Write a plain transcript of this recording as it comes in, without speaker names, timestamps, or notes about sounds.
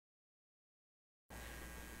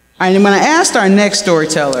And when I asked our next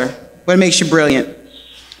storyteller, what makes you brilliant?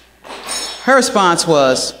 Her response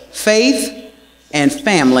was faith and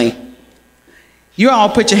family. You all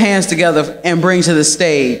put your hands together and bring to the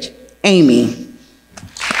stage Amy.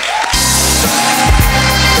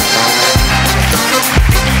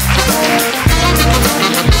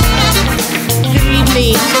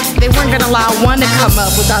 They weren't going to allow one to come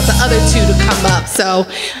up without the other two to come up. So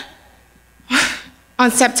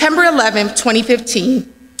on September 11th,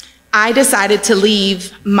 2015, I decided to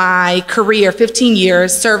leave my career, 15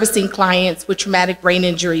 years, servicing clients with traumatic brain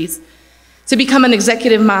injuries, to become an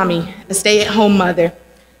executive mommy, a stay-at-home mother.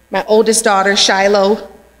 My oldest daughter, Shiloh,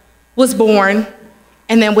 was born,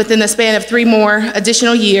 and then within the span of 3 more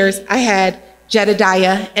additional years, I had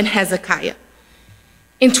Jedediah and Hezekiah.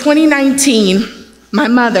 In 2019, my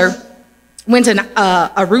mother went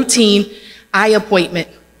to a routine eye appointment.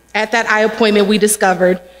 At that eye appointment, we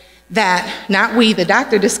discovered that, not we, the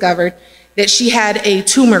doctor discovered, that she had a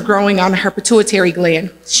tumor growing on her pituitary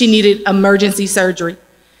gland. She needed emergency surgery.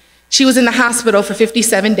 She was in the hospital for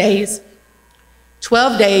 57 days.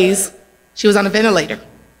 12 days, she was on a ventilator.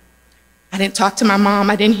 I didn't talk to my mom,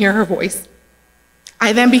 I didn't hear her voice.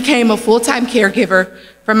 I then became a full-time caregiver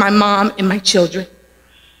for my mom and my children.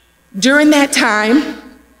 During that time,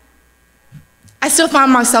 I still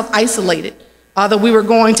found myself isolated, although we were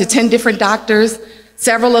going to 10 different doctors,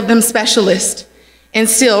 several of them specialists, and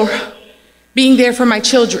still being there for my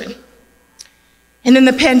children. And then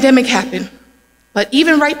the pandemic happened. But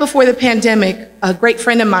even right before the pandemic, a great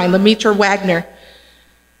friend of mine, Lemitra Wagner,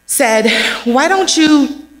 said, why don't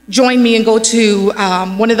you join me and go to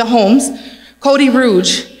one of the homes, Cody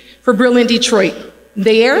Rouge, for Brilliant Detroit.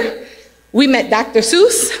 There, we met Dr.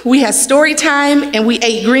 Seuss, we had story time, and we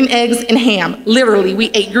ate green eggs and ham. Literally, we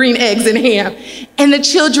ate green eggs and ham. And the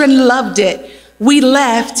children loved it. We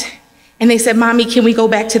left, and they said, Mommy, can we go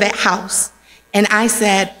back to that house? And I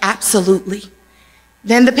said, absolutely.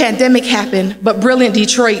 Then the pandemic happened, but Brilliant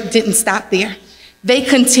Detroit didn't stop there. They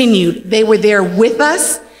continued. They were there with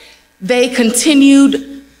us. They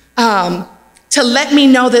continued to let me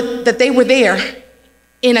know that they were there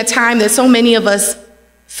in a time that so many of us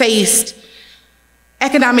faced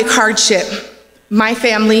economic hardship. My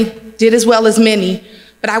family did as well as many,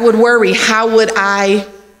 but I would worry, how would I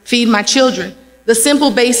feed my children? The simple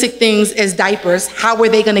basic things as diapers, how were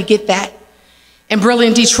they gonna get that? And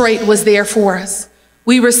Brilliant Detroit was there for us.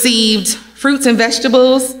 We received fruits and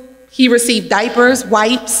vegetables. He received diapers,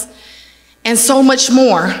 wipes, and so much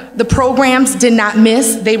more. The programs did not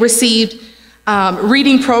miss. They received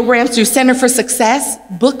reading programs through Center for Success,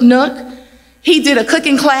 Book Nook. He did a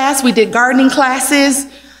cooking class. We did gardening classes.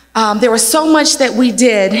 There was so much that we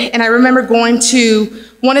did. And I remember going to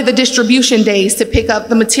one of the distribution days to pick up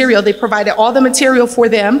the material. They provided all the material for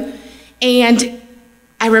them. And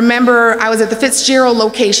I remember I was at the Fitzgerald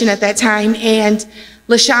location at that time, and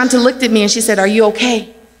LaShonta looked at me and she said, are you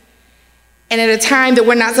okay? And at a time that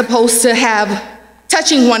we're not supposed to have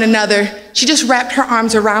touching one another, she just wrapped her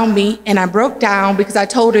arms around me, and I broke down because I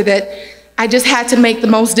told her that I just had to make the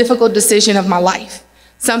most difficult decision of my life.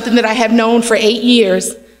 Something that I have known for 8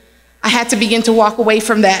 years. I had to begin to walk away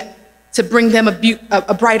from that to bring them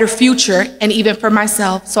a brighter future, and even for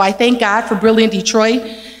myself. So I thank God for Brilliant Detroit,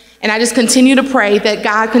 and I just continue to pray that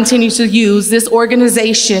God continues to use this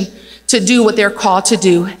organization to do what they're called to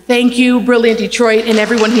do. Thank you, Brilliant Detroit, and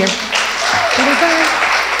everyone here.